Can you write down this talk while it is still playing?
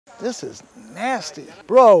This is nasty.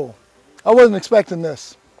 Bro, I wasn't expecting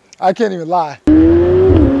this. I can't even lie.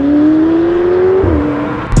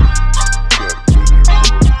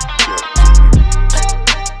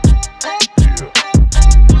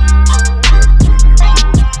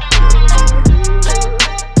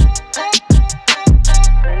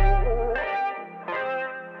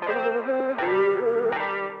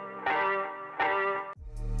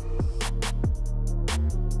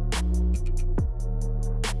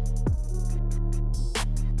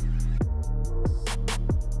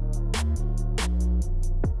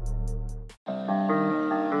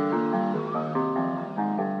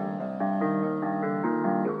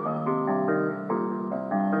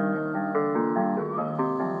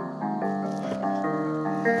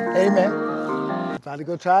 Hey man, about to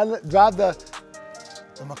go drive the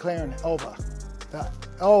McLaren Elva. The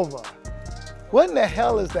Elva. What in the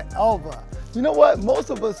hell is the Elva? You know what?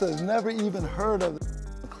 Most of us have never even heard of the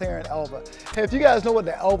McLaren Elva. Hey, if you guys know what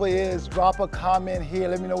the Elva is, drop a comment here.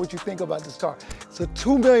 Let me know what you think about this car. It's a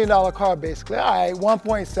 $2 million car basically. All right,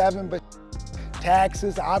 1.7, but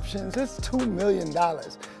taxes, options, it's $2 million.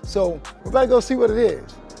 So we're about to go see what it is.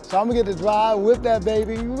 So I'm gonna get to drive with that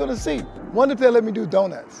baby. We're gonna see. Wonder if they'll let me do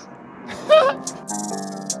donuts.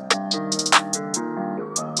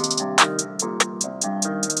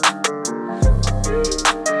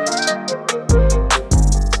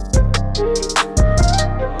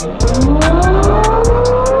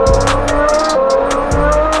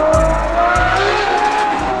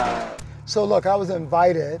 So look, I was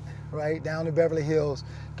invited, right, down to Beverly Hills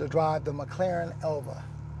to drive the McLaren Elva,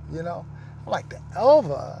 you know? I'm like, the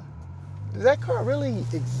Elva? Does that car really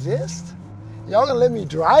exist? Y'all gonna let me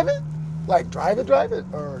drive it? Like drive it,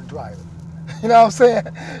 or drive it? You know what I'm saying?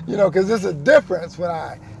 You know, because there's a difference when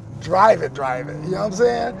I drive it, you know what I'm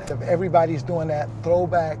saying? If everybody's doing that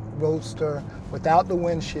throwback roadster without the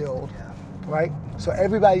windshield, right? So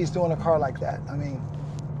everybody's doing a car like that. I mean,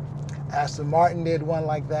 Aston Martin did one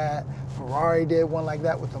like that, Ferrari did one like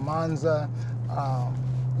that with the Monza.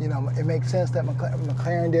 You know, it makes sense that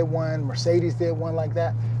McLaren did one, Mercedes did one like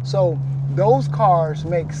that. So those cars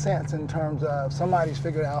make sense in terms of somebody's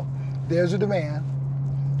figured out there's a demand.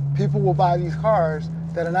 People will buy these cars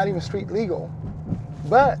that are not even street legal,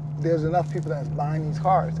 but there's enough people that's buying these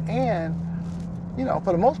cars. And, you know,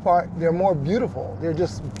 for the most part, they're more beautiful. They're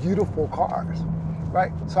just beautiful cars,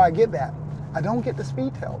 right? So I get that. I don't get the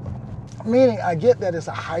speed tail though. Meaning I get that it's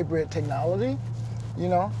a hybrid technology, you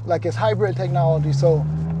know, like it's hybrid technology, so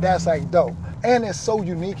that's like dope. And it's so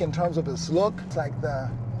unique in terms of its look. It's like the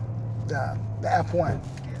F1,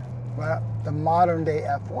 right? The modern day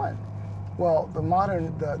F1. Well,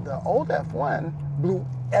 the old F1 blew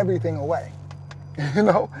everything away. You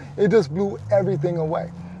know, it just blew everything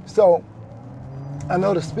away. So I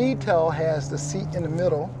know the Speedtail has the seat in the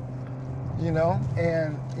middle, you know,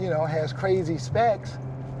 and, you know, has crazy specs,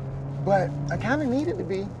 but I kind of need it to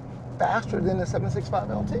be faster than the 765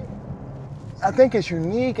 LT. I think it's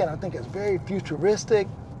unique and I think it's very futuristic,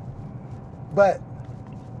 but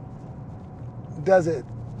does it,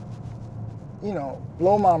 you know,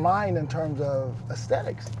 blow my mind in terms of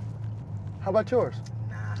aesthetics? How about yours?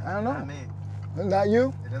 Nah, I don't know. Not me. Not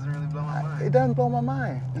you? It doesn't really blow my mind. It doesn't blow my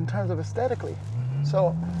mind in terms of aesthetically.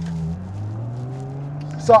 So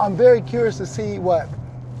I'm very curious to see what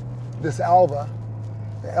this Elva,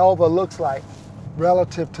 the Elva looks like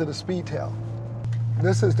relative to the Speedtail.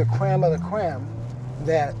 This is the creme of the creme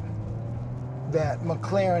that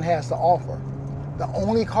McLaren has to offer. The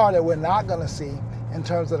only car that we're not going to see in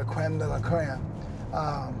terms of the creme de la creme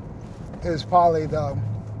is probably the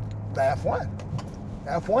F1.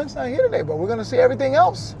 The F1's not here today, but we're going to see everything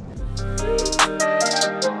else.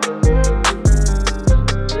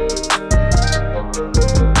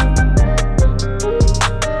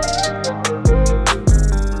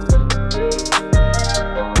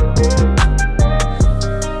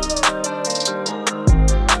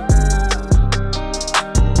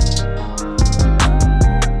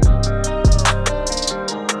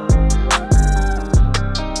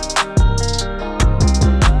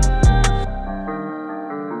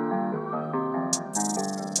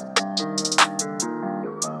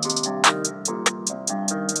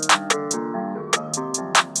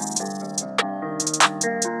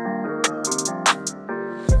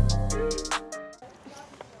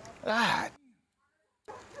 God,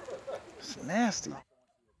 it's nasty.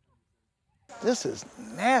 This is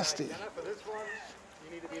nasty.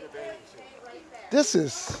 This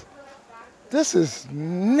is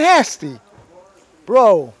nasty.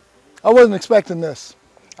 Bro, I wasn't expecting this.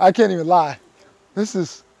 I can't even lie. This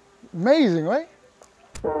is amazing, right?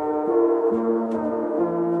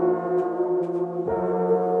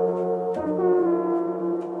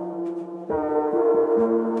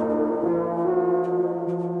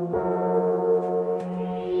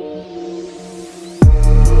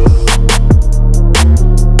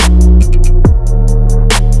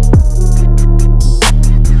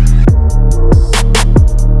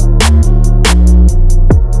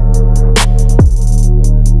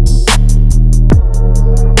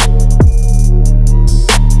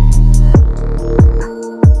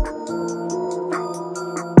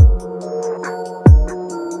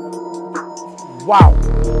 Wow.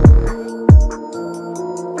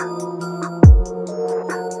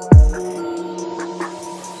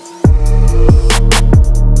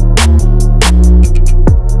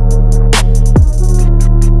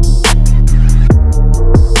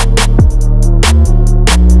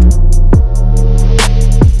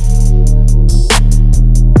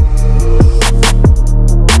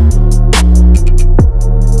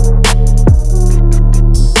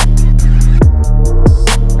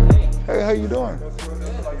 How you doing?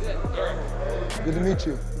 Good to meet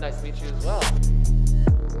you. Nice to meet you as well.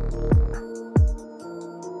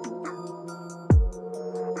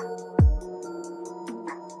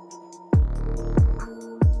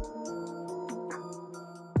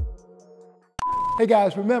 Hey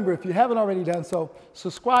guys, remember, if you haven't already done so,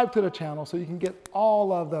 subscribe to the channel so you can get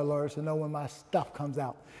all of the alerts and know when my stuff comes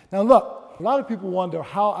out. Now look, a lot of people wonder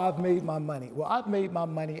how I've made my money. Well, I've made my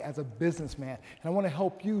money as a businessman, and I want to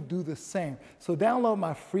help you do the same. So download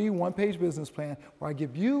my free one-page business plan where I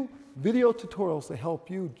give you video tutorials to help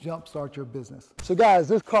you jumpstart your business. So guys,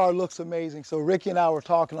 this car looks amazing. So Ricky and I were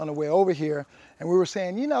talking on the way over here, and we were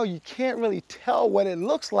saying, you know, you can't really tell what it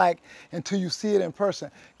looks like until you see it in person.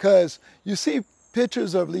 Because you see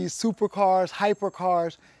pictures of these supercars,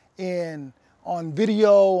 hypercars on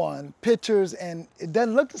video, on pictures, and it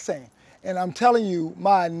doesn't look the same. And I'm telling you,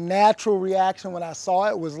 my natural reaction when I saw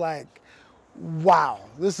it was like, wow,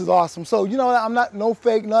 this is awesome. So, you know, I'm not, no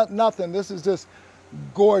fake, nothing. This is just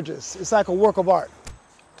gorgeous. It's like a work of art.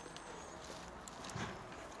 You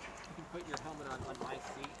can put your helmet on my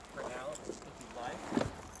seat for now, if you'd like.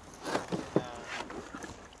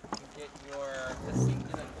 You can get the seat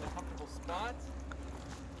in a comfortable spot,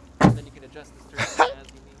 and then you can adjust the steering as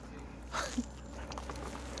you need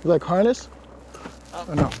to. Like harness?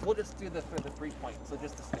 Or no? We'll just do for the 3-point, so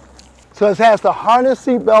just the stick. So it has the harness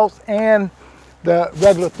seat belts and the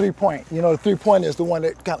regular 3-point. You know, the 3-point is the one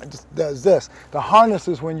that kind of just does this. The harness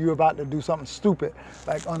is when you're about to do something stupid,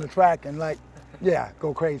 like on the track and like, yeah,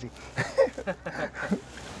 go crazy.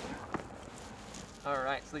 All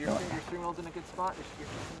right, so your steering wheel's in a good spot?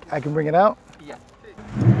 I can bring it out? Yeah.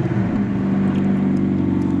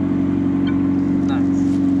 Nice.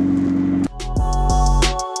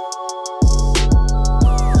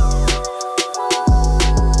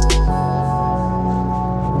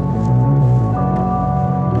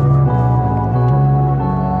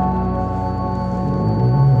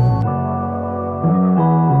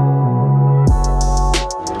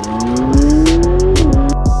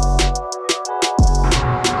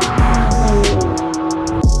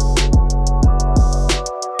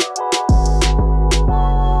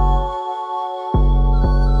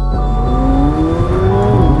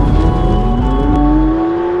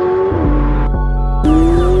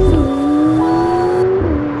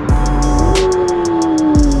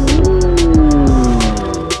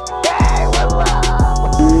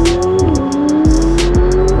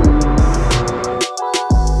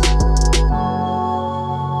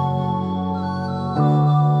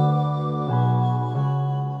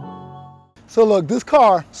 So look, this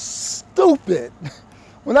car, stupid.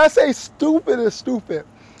 When I say stupid, it's stupid.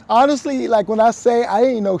 Honestly, like when I say I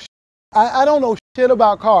ain't know shit, I don't know shit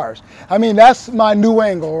about cars. I mean, that's my new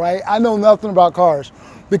angle, right? I know nothing about cars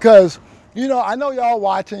because, you know, I know y'all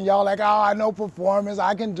watching, y'all like, oh, I know performance,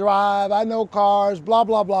 I can drive, I know cars, blah,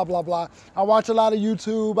 blah, blah, blah, blah. I watch a lot of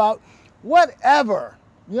YouTube about whatever,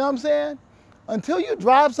 you know what I'm saying? Until you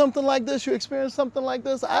drive something like this, you experience something like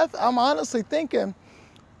this, I'm honestly thinking,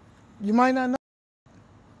 you might not know.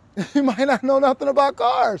 You might not know nothing about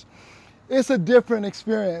cars. It's a different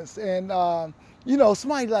experience. And, you know,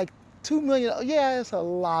 somebody like $2 million, yeah, it's a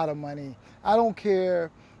lot of money. I don't care,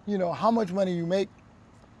 you know, how much money you make,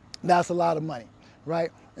 that's a lot of money, right?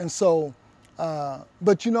 And so,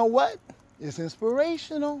 but you know what? It's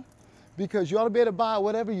inspirational because you ought to be able to buy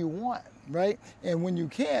whatever you want, right? And when you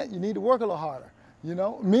can't, you need to work a little harder, you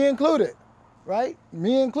know, me included, right?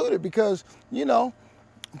 Me included because, you know,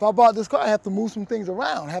 if I bought this car, I have to move some things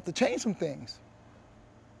around, I have to change some things.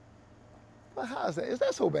 But how is that? Is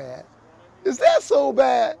that so bad? Is that so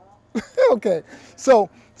bad? Okay, so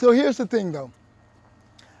here's the thing though.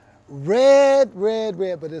 Red, red,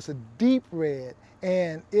 red, but it's a deep red,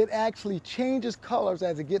 and it actually changes colors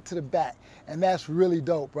as it gets to the back, and that's really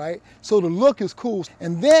dope, right? So the look is cool.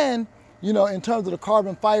 And then, you know, in terms of the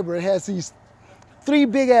carbon fiber, it has these 3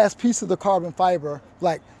 big ass pieces of the carbon fiber,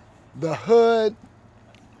 like the hood.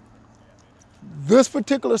 This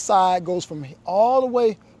particular side goes from all the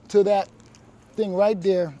way to that thing right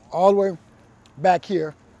there, all the way back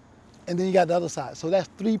here, and then you got the other side. So that's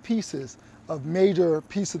 3 pieces of major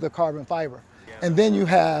pieces of the carbon fiber. And then you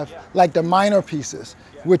have like the minor pieces,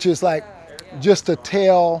 which is like just the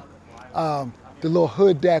tail, the little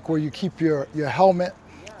hood deck where you keep your helmet,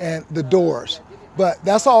 and the doors. But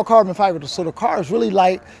that's all carbon fiber. So the car is really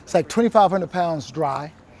light. It's like 2,500 pounds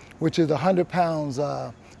dry, which is 100 pounds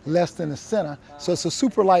less than the center. So it's a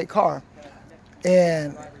super light car.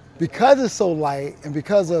 And because it's so light and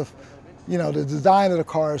because of, you know, the design of the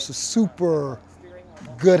car, it's a super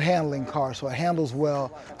good handling car. So it handles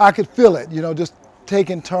well. I could feel it, you know, just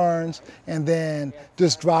taking turns and then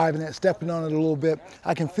just driving it, stepping on it a little bit.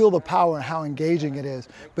 I can feel the power and how engaging it is.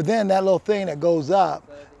 But then that little thing that goes up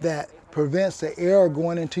that prevents the air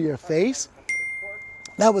going into your face,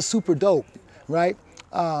 that was super dope, right?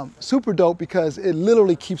 Super dope because it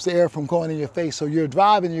literally keeps the air from going in your face. So you're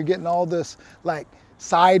driving, you're getting all this like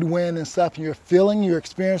side wind and stuff, and you're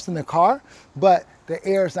experiencing the car, but the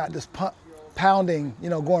air is not just pounding, you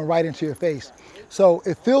know, going right into your face. So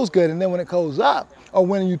it feels good. And then when it goes up, or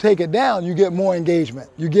when you take it down, you get more engagement.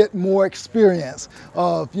 You get more experience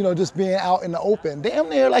of, you know, just being out in the open, damn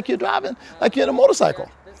near like you're driving, like you're in a motorcycle.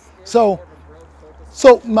 So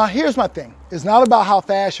here's my thing. It's not about how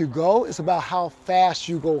fast you go, it's about how fast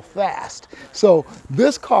you go fast. So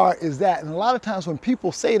this car is that. And a lot of times when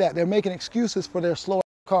people say that, they're making excuses for their slow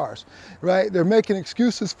cars, right? They're making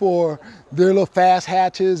excuses for their little fast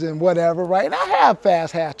hatches and whatever, right? And I have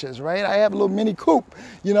fast hatches, right? I have a little mini coupe,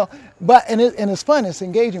 you know, but, and it's fun, it's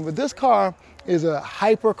engaging. But this car is a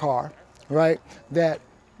hyper car, right? That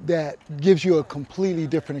gives you a completely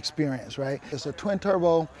different experience, right? It's a twin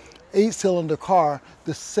turbo, 8-cylinder car,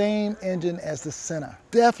 the same engine as the Senna.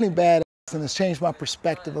 Definitely badass, and it's changed my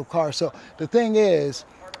perspective of cars. So the thing is,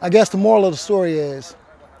 I guess the moral of the story is,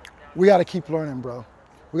 we gotta keep learning, bro.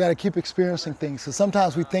 We gotta keep experiencing things. So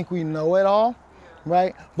sometimes we think we know it all,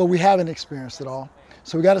 right? But we haven't experienced it all.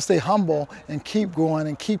 So we gotta stay humble and keep growing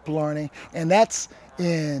and keep learning. And that's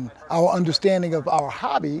in our understanding of our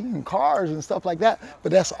hobby and cars and stuff like that.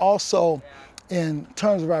 But that's also in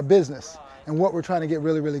terms of our business and what we're trying to get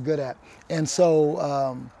really, really good at. And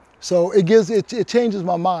so, it changes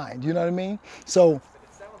my mind, you know what I mean? So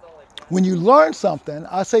when you learn something,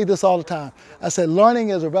 I say this all the time. I said learning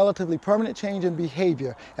is a relatively permanent change in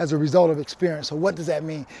behavior as a result of experience. So what does that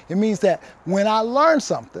mean? It means that when I learn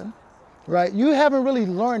something, right, you haven't really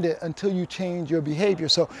learned it until you change your behavior.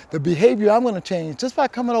 So the behavior I'm gonna change just by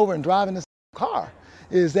coming over and driving this car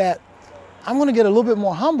is that I'm gonna get a little bit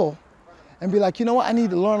more humble and be like, you know what, I need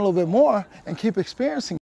to learn a little bit more and keep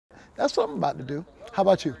experiencing. That's what I'm about to do. How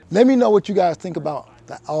about you? Let me know what you guys think about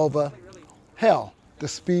the Elva. Hell, the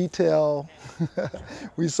Speedtail.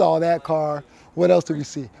 We saw that car. What else did we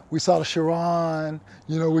see? We saw the Chiron,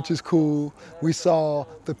 you know, which is cool. We saw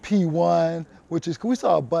the P1, which is cool. We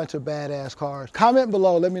saw a bunch of badass cars. Comment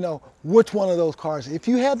below, let me know which one of those cars, if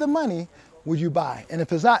you had the money, would you buy? And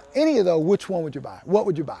if it's not any of those, which one would you buy? What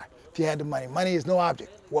would you buy? If you had the money. Money is no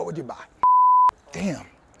object. What would you buy? Damn,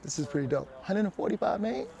 this is pretty dope. 145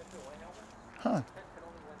 made? Huh.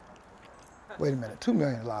 Wait a minute, 2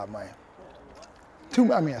 million is a lot of money.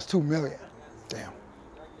 That's 2 million. Damn.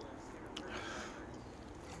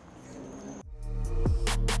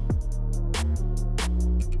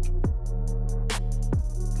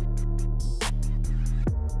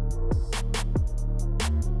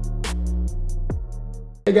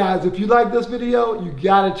 Hey guys, if you like this video, you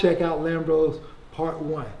gotta check out Lambros Part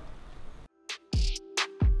 1.